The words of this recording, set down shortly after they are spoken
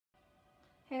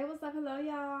what's up? Hello,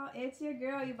 y'all. It's your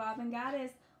girl, Evolving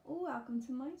Goddess. Ooh, welcome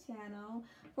to my channel.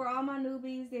 For all my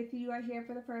newbies, if you are here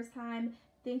for the first time,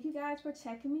 thank you guys for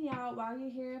checking me out. While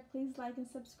you're here, please like and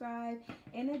subscribe.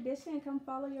 In addition, come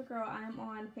follow your girl. I am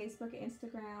on Facebook and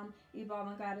Instagram,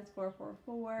 Evolving Goddess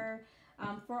 444.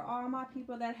 For all my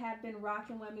people that have been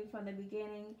rocking with me from the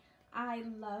beginning, I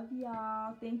love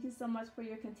y'all. Thank you so much for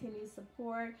your continued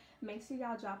support. Make sure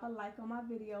y'all drop a like on my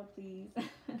video, please.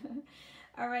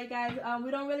 All right, guys, we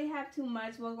don't really have too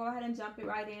much. We'll go ahead and jump it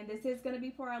right in. This is going to be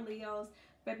for our Leos,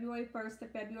 February 1st to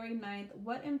February 9th.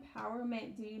 What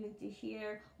empowerment do you need to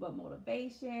hear? What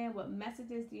motivation? What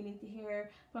messages do you need to hear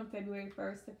from February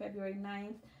 1st to February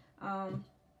 9th?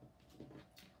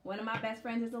 One of my best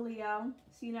friends is a Leo.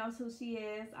 She knows who she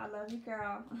is. I love you,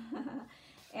 girl.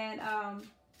 And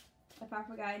if I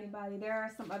forgot anybody, there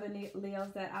are some other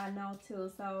Leos that I know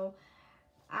too. So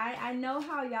I know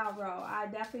how y'all roll. I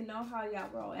definitely know how y'all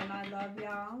roll. And I love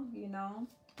y'all, you know,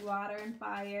 water and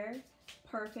fire,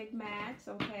 perfect match,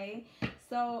 okay?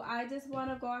 So I just want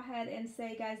to go ahead and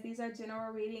say, guys, these are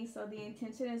general readings. So the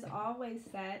intention is always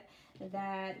set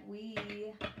that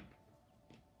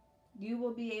you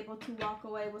will be able to walk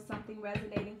away with something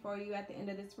resonating for you at the end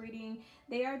of this reading.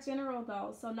 They are general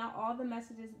though, so not all the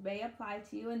messages may apply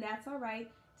to you, and that's all right.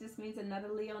 Just means another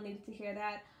Leo needed to hear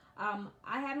that.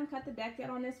 I haven't cut the deck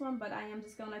yet on this one, but I am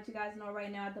just going to let you guys know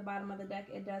right now at the bottom of the deck,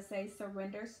 it does say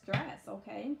surrender stress,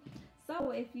 okay?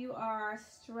 So if you are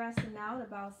stressing out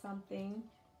about something,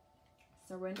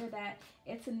 surrender that.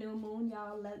 It's a new moon,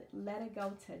 y'all. Let it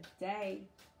go today.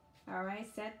 All right,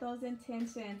 set those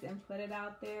intentions and put it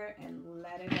out there and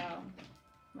let it go,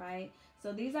 right?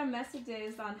 So these are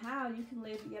messages on how you can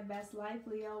live your best life,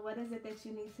 Leo. What is it that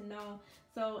you need to know?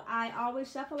 So I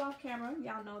always shuffle off camera.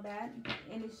 Y'all know that.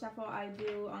 Any shuffle I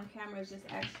do on camera is just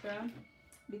extra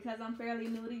because I'm fairly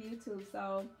new to YouTube,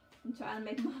 so I'm trying to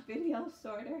make my videos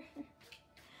shorter.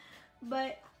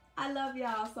 But I love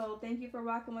y'all, so thank you for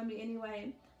rocking with me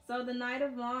anyway. So the Knight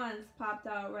of Wands popped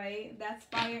out, right? That's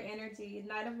fire energy.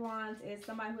 Knight of Wands is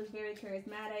somebody who's very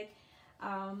charismatic.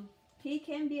 He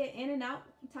can be an in and out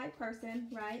type person,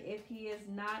 right? If he is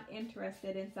not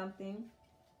interested in something.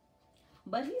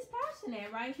 But he's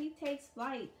passionate, right? He takes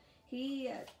flight. He,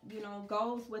 you know,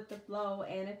 goes with the flow.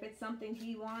 And if it's something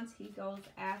he wants, he goes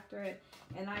after it.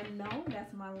 And I know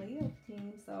that's my Leo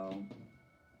team. So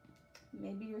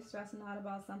maybe you're stressing out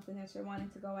about something that you're wanting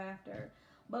to go after.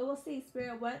 But we'll see,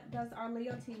 Spirit, what does our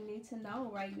Leo team need to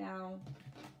know right now?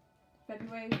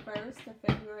 February 1st to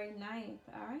February 9th.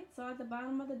 All right, so at the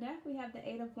bottom of the deck, we have the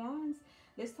Eight of Wands.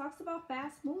 This talks about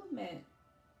fast movement.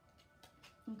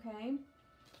 Okay.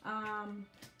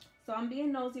 So I'm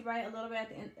being nosy, right, a little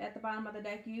bit at the bottom of the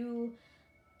deck.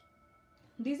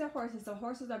 These are horses, so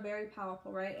horses are very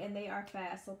powerful, right? And they are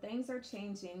fast. So things are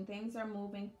changing. Things are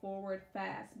moving forward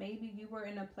fast. Maybe you were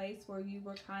in a place where you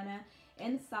were kind of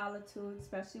in solitude,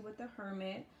 especially with the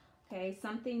Hermit. Okay,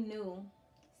 something new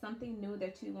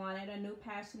that you wanted, a new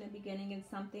passionate beginning in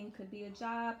something. Could be a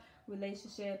job,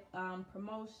 relationship,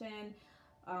 promotion,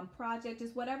 project,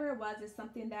 just whatever it was. Is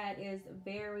something that is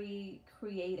very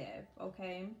creative,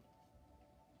 okay?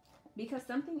 Because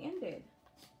something ended.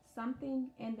 Something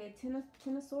ended. Ten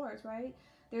of Swords, right?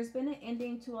 There's been an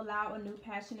ending to allow a new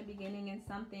passionate beginning in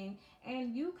something,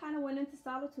 and you kind of went into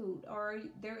solitude, or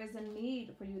there is a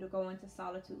need for you to go into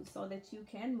solitude so that you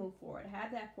can move forward,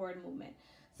 have that forward movement.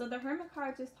 So the Hermit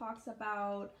card just talks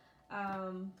about,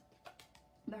 you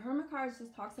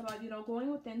know,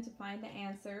 going within to find the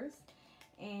answers,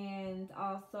 and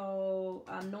also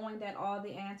knowing that all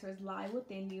the answers lie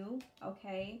within you,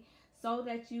 okay? So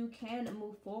that you can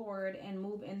move forward and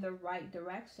move in the right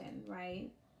direction,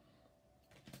 right?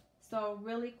 So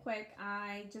really quick,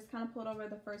 I just kind of pulled over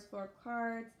the first four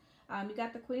cards. You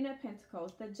got the Queen of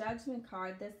Pentacles, the Judgment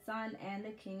card, the Sun, and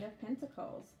the King of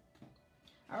Pentacles.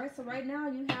 All right, so right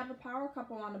now you have a power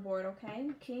couple on the board,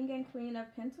 okay? King and Queen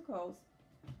of Pentacles.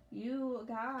 You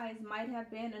guys might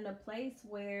have been in a place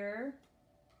where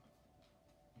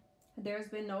there's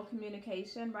been no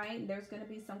communication, right? There's going to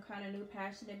be some kind of new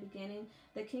passionate beginning.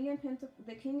 The King and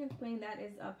Queen, that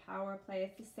is a power play.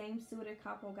 It's the same suited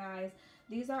couple, guys.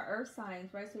 These are earth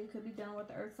signs, right? So you could be dealing with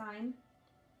the earth sign,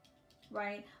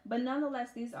 right? But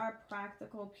nonetheless, these are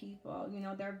practical people. You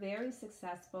know, they're very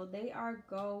successful. They are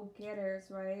go-getters,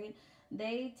 right?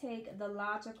 They take the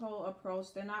logical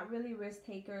approach. They're not really risk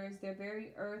takers. They're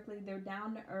very earthly. They're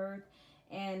down to earth.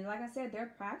 And like I said,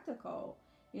 they're practical.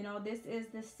 You know, this is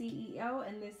the CEO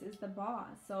and this is the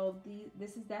boss. So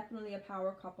this is definitely a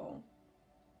power couple.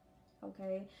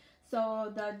 Okay.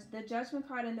 So the Judgment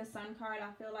card and the Sun card,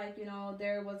 I feel like, you know,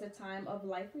 there was a time of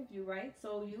life review, right?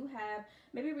 So you have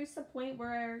maybe reached a point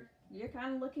where you're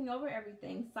kind of looking over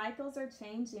everything. Cycles are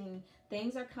changing.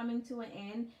 Things are coming to an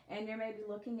end, and you're maybe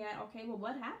looking at, okay, well,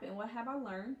 what happened? What have I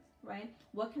learned, right?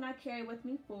 What can I carry with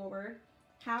me forward?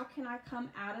 How can I come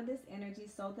out of this energy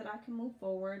so that I can move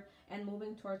forward and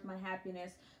moving towards my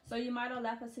happiness? So you might have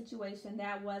left a situation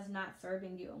that was not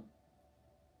serving you.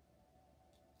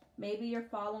 Maybe you're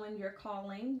following your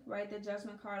calling, right? The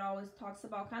Judgment card always talks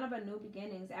about kind of a new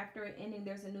beginnings. After an ending,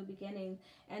 there's a new beginning.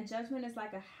 And Judgment is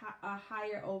like a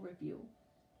higher overview,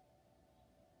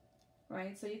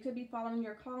 right? So you could be following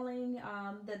your calling.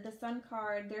 The Sun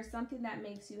card, there's something that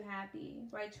makes you happy,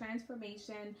 right?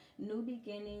 Transformation, new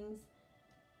beginnings.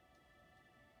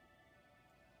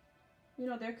 You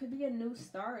know, there could be a new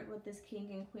start with this King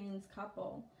and Queen's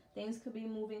couple. Things could be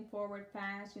moving forward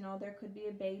fast. You know, there could be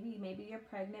a baby. Maybe you're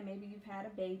pregnant. Maybe you've had a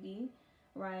baby,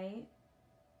 right?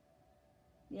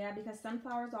 Yeah, because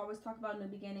sunflowers always talk about new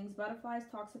beginnings. Butterflies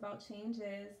talks about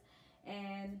changes.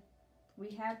 And we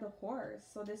have the horse.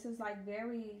 So this is like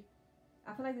very,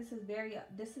 I feel like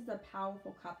this is a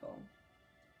powerful couple.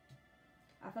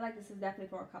 I feel like this is definitely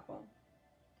for a couple.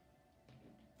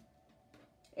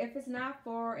 If it's not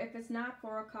for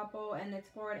a couple and it's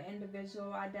for an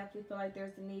individual, I definitely feel like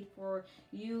there's a need for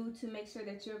you to make sure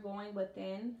that you're going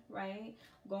within, right?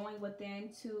 Going within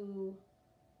to,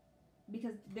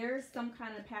 because there's some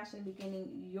kind of passion beginning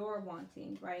you're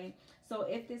wanting, right? So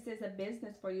if this is a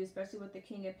business for you, especially with the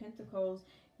King of Pentacles,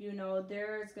 you know,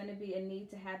 there's going to be a need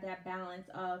to have that balance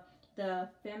of the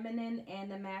feminine and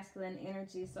the masculine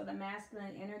energy. So the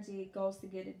masculine energy goes to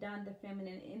get it done. The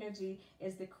feminine energy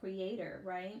is the creator,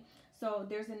 right? So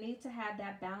there's a need to have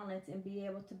that balance and be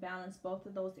able to balance both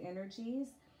of those energies.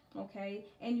 Okay,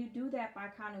 and you do that by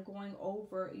kind of going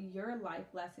over your life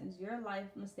lessons, your life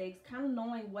mistakes, kind of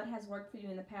knowing what has worked for you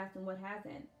in the past and what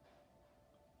hasn't.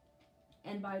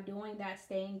 And by doing that,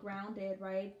 staying grounded,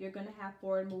 right, you're going to have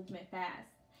forward movement fast.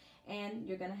 And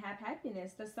you're going to have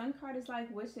happiness. The Sun card is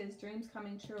like wishes, dreams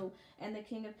coming true. And the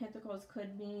King of Pentacles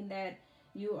could mean that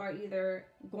you are either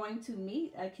going to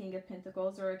meet a King of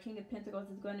Pentacles, or a King of Pentacles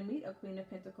is going to meet a Queen of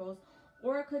Pentacles.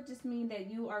 Or it could just mean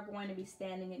that you are going to be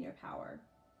standing in your power,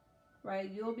 right?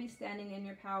 You'll be standing in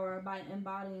your power by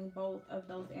embodying both of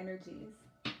those energies.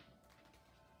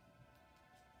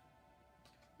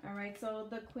 All right, so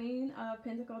the Queen of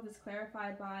Pentacles is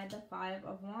clarified by the Five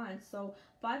of Wands. So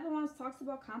Five of Wands talks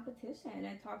about competition.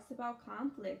 It talks about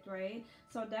conflict, right?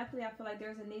 So definitely I feel like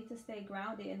there's a need to stay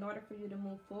grounded in order for you to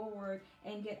move forward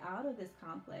and get out of this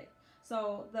conflict.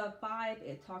 So the Five,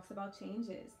 it talks about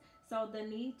changes. So the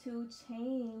need to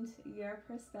change your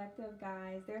perspective,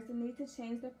 guys. There's a need to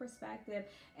change the perspective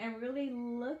and really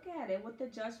look at it with the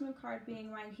Judgment card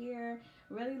being right here,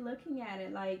 really looking at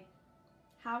it like,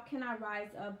 how can I rise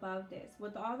above this?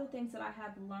 With all the things that I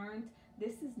have learned,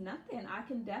 this is nothing. I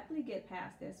can definitely get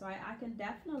past this, right? I can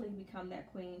definitely become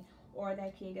that Queen or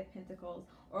that King of Pentacles,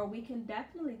 or we can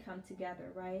definitely come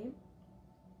together, right?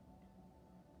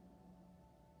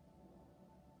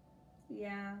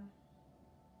 Yeah.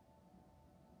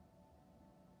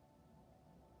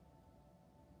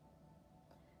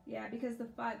 Yeah, because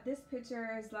this picture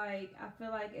is like, I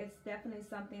feel like it's definitely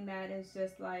something that is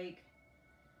just like,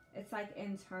 it's like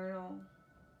internal,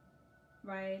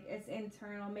 right? It's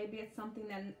internal. Maybe it's something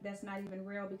that's not even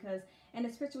real, because in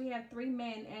this picture we have 3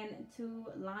 men and 2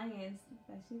 lions.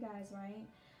 That's you guys, right?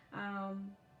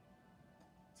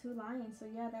 2 lions. So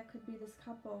yeah, that could be this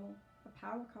couple, a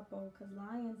power couple, because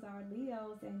lions are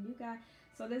Leos and you got,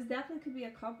 so this definitely could be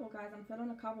a couple, guys. I'm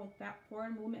feeling a couple,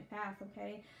 forward movement fast,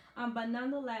 okay? But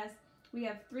nonetheless, we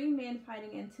have 3 men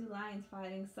fighting and 2 lions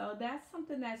fighting. So that's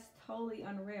something that's totally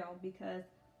unreal, because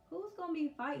who's going to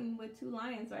be fighting with 2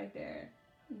 lions right there?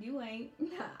 You ain't.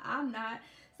 I'm not.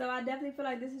 So I definitely feel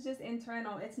like this is just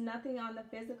internal. It's nothing on the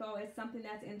physical. It's something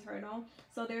that's internal.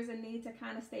 So there's a need to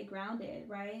kind of stay grounded,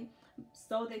 right?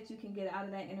 So that you can get out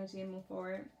of that energy and move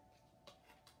forward.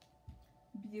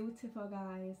 Beautiful,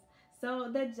 guys. So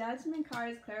the Judgment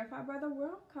card is clarified by the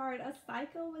World card. A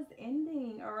cycle is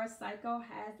ending, or a cycle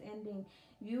has ending.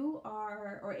 You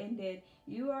are, or ended.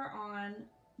 You are on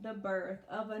the birth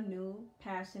of a new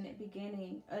passionate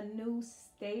beginning, a new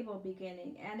stable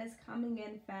beginning, and it's coming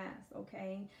in fast,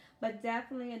 okay? But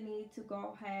definitely a need to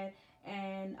go ahead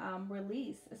and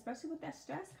release, especially with that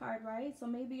stress card, right? So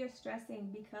maybe you're stressing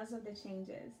because of the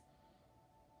changes.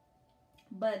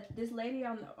 But this lady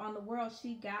on the world,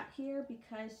 she got here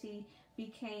because she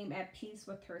became at peace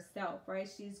with herself, right?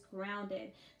 She's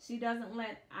grounded. She doesn't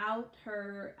let out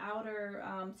her outer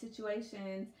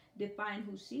situations define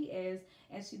who she is,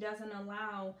 and she doesn't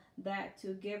allow that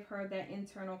to give her that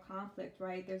internal conflict,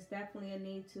 right? There's definitely a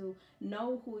need to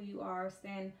know who you are,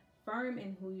 stand firm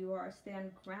in who you are,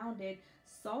 stand grounded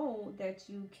so that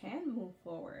you can move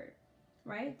forward,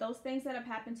 right? Those things that have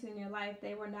happened to you in your life,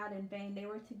 they were not in vain. They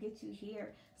were to get you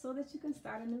here so that you can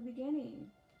start a new beginning.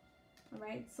 All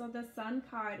right, so the Sun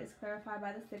card is clarified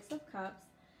by the Six of Cups.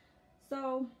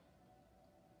 So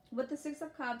with the Six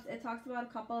of Cups, it talks about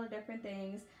a couple of different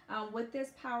things. With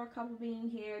this power couple being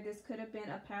here, this could have been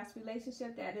a past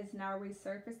relationship that is now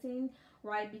resurfacing,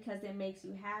 right? Because it makes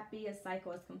you happy. A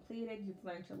cycle is completed. You've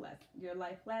learned your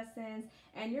life lessons,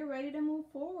 and you're ready to move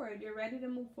forward. You're ready to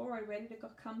move forward, ready to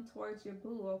come towards your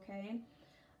boo, okay?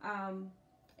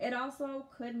 It also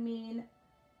could mean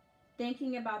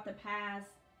thinking about the past,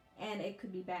 and it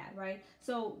could be bad, right?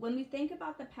 So when we think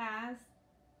about the past,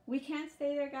 we can't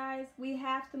stay there, guys. We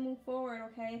have to move forward,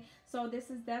 okay? So this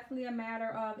is definitely a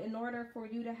matter of, in order for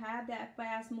you to have that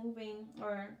fast moving,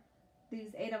 or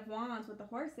these Eight of Wands with the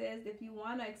horses, if you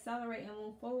want to accelerate and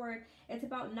move forward, it's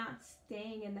about not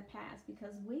staying in the past,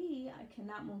 because we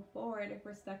cannot move forward if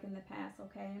we're stuck in the past,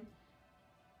 okay?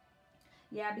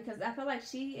 Yeah, because I feel like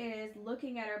she is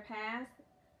looking at her past,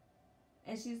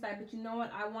 and she's like, but you know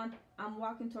what? I'm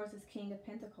walking towards this King of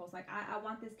Pentacles. Like, I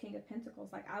want this King of Pentacles.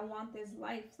 Like, I want this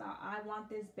lifestyle. I want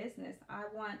this business. I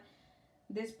want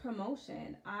this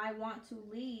promotion. I want to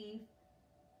leave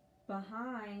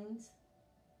behind.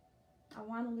 I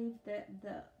want to leave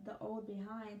the old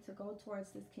behind to go towards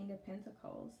this King of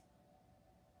Pentacles.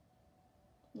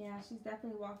 Yeah, she's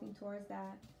definitely walking towards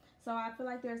that. So I feel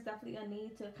like there's definitely a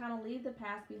need to kind of leave the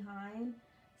past behind.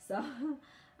 So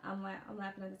I'm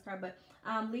laughing at this card, but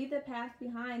leave the past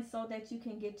behind so that you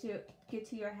can get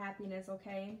to your happiness,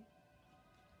 okay?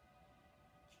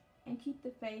 And keep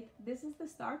the faith. This is the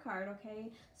Star card,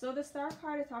 okay? So the Star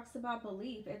card, it talks about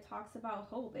belief. It talks about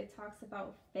hope. It talks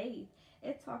about faith.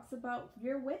 It talks about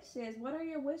your wishes. What are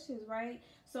your wishes, right?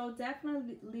 So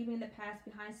definitely leaving the past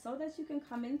behind so that you can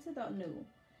come into the new.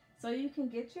 So you can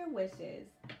get your wishes,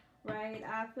 right?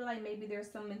 I feel like maybe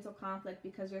there's some mental conflict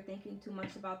because you're thinking too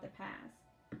much about the past.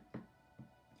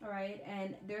 All right,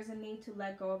 and there's a need to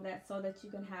let go of that so that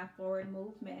you can have forward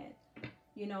movement.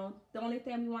 You know, the only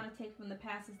thing we want to take from the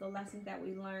past is the lessons that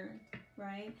we learned,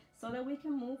 right? So that we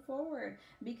can move forward,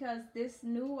 because this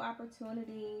new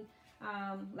opportunity,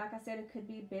 like I said, it could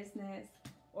be business,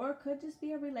 or it could just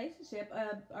be a relationship,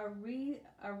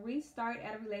 a restart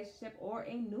at a relationship, or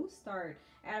a new start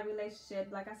at a relationship.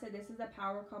 Like I said, this is a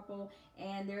power couple,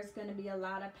 and there's going to be a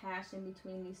lot of passion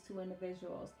between these two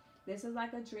individuals. This is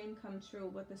like a dream come true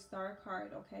with the Star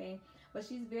card, okay? But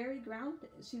she's very grounded.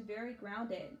 She's very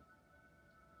grounded,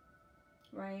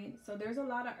 right? So there's a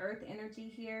lot of earth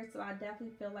energy here. So I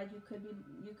definitely feel like you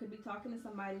could be talking to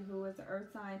somebody who is an earth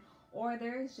sign, or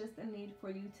there is just a need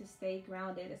for you to stay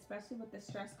grounded, especially with the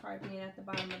Stress card being at the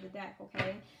bottom of the deck,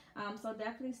 okay? So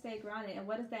definitely stay grounded. And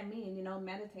what does that mean? You know,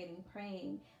 meditating,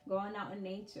 praying, going out in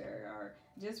nature, or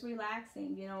just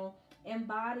relaxing, you know,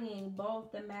 embodying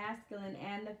both the masculine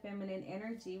and the feminine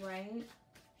energy, right?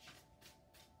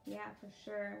 Yeah, for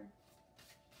sure.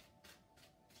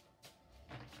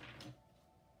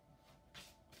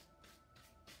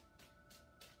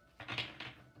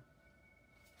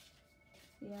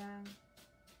 Yeah,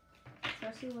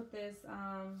 especially with this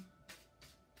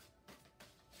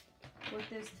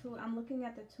two. I'm looking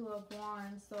at the Two of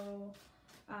Wands. So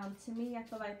to me, I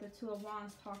feel like the Two of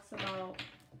Wands talks about,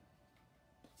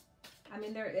 I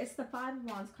mean, it's the Five of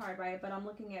Wands card, right? But I'm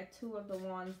looking at two of the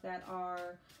wands that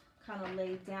are kind of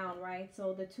laid down, right?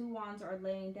 So the two wands are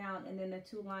laying down, and then the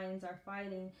two lions are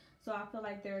fighting. So I feel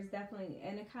like there's definitely,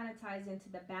 and it kind of ties into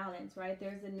the balance, right?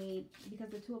 There's a need, because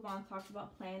the Two of Wands talks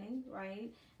about planning, right?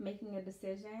 Making a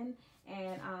decision,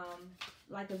 and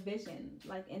like a vision,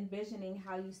 like envisioning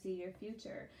how you see your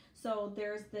future. So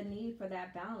there's the need for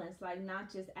that balance, like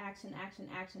not just action, action,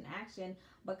 action, action,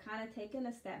 but kind of taking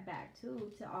a step back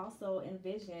too, to also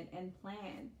envision and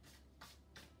plan.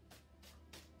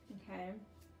 Okay.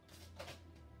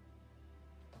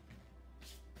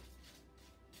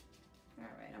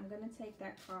 Alright, I'm going to take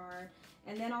that card,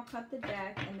 and then I'll cut the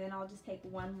deck, and then I'll just take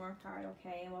one more card,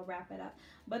 okay, and we'll wrap it up.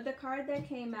 But the card that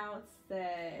came out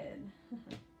said,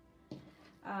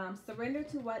 surrender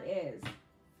to what is.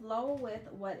 Flow with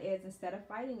what is instead of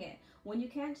fighting it. When you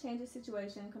can't change a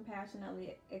situation,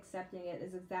 compassionately accepting it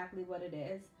is exactly what it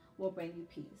is will bring you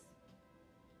peace.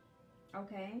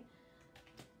 Okay?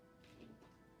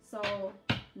 So,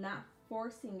 not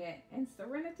forcing it. And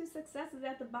surrender to success is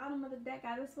at the bottom of the deck.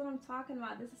 That's what I'm talking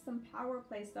about. This is some power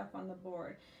play stuff on the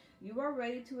board. You are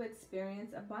ready to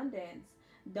experience abundance.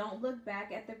 Don't look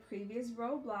back at the previous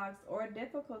roadblocks or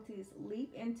difficulties.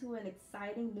 Leap into an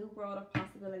exciting new world of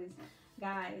possibilities.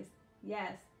 Guys,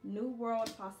 yes, new world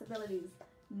of possibilities.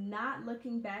 Not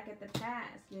looking back at the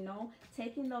past, you know,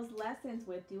 taking those lessons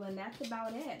with you, and that's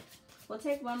about it. We'll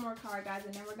take one more card, guys,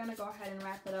 and then we're going to go ahead and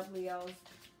wrap it up, Leos.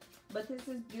 But this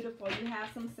is beautiful. You have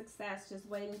some success just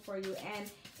waiting for you,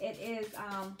 and it is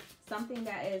something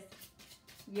that is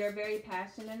you're very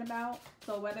passionate about.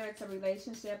 So whether it's a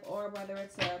relationship or whether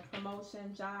it's a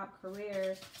promotion, job,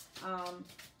 career,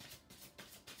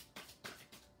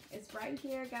 it's right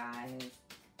here, guys.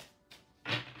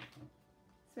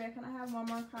 Spirit, can I have one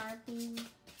more card, please?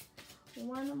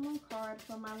 One more card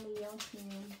for my Leo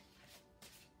team.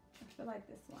 I feel like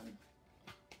this one.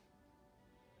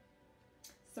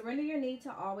 Surrender your need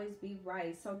to always be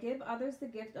right. So give others the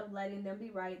gift of letting them be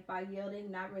right by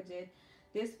yielding, not rigid.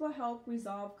 This will help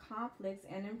resolve conflicts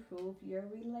and improve your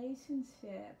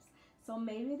relationships. So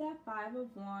maybe that Five of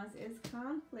Wands is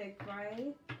conflict,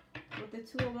 right? With the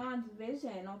Two of Wands,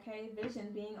 vision, okay?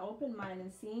 Vision, being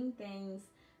open-minded, seeing things,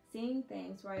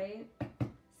 right?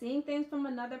 Seeing things from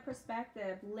another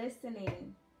perspective,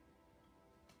 listening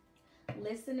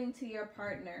to your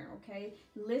partner, okay?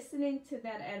 Listening to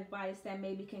that advice that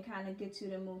maybe can kind of get you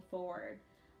to move forward,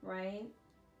 right?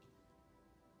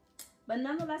 But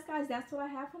nonetheless, guys, that's what I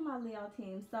have for my Leo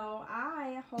team. So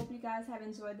I hope you guys have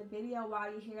enjoyed the video.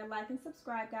 While you're here, like and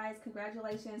subscribe, guys.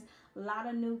 Congratulations. A lot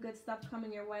of new good stuff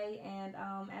coming your way. And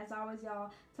as always,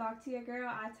 y'all, talk to your girl.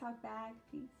 I talk back.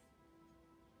 Peace.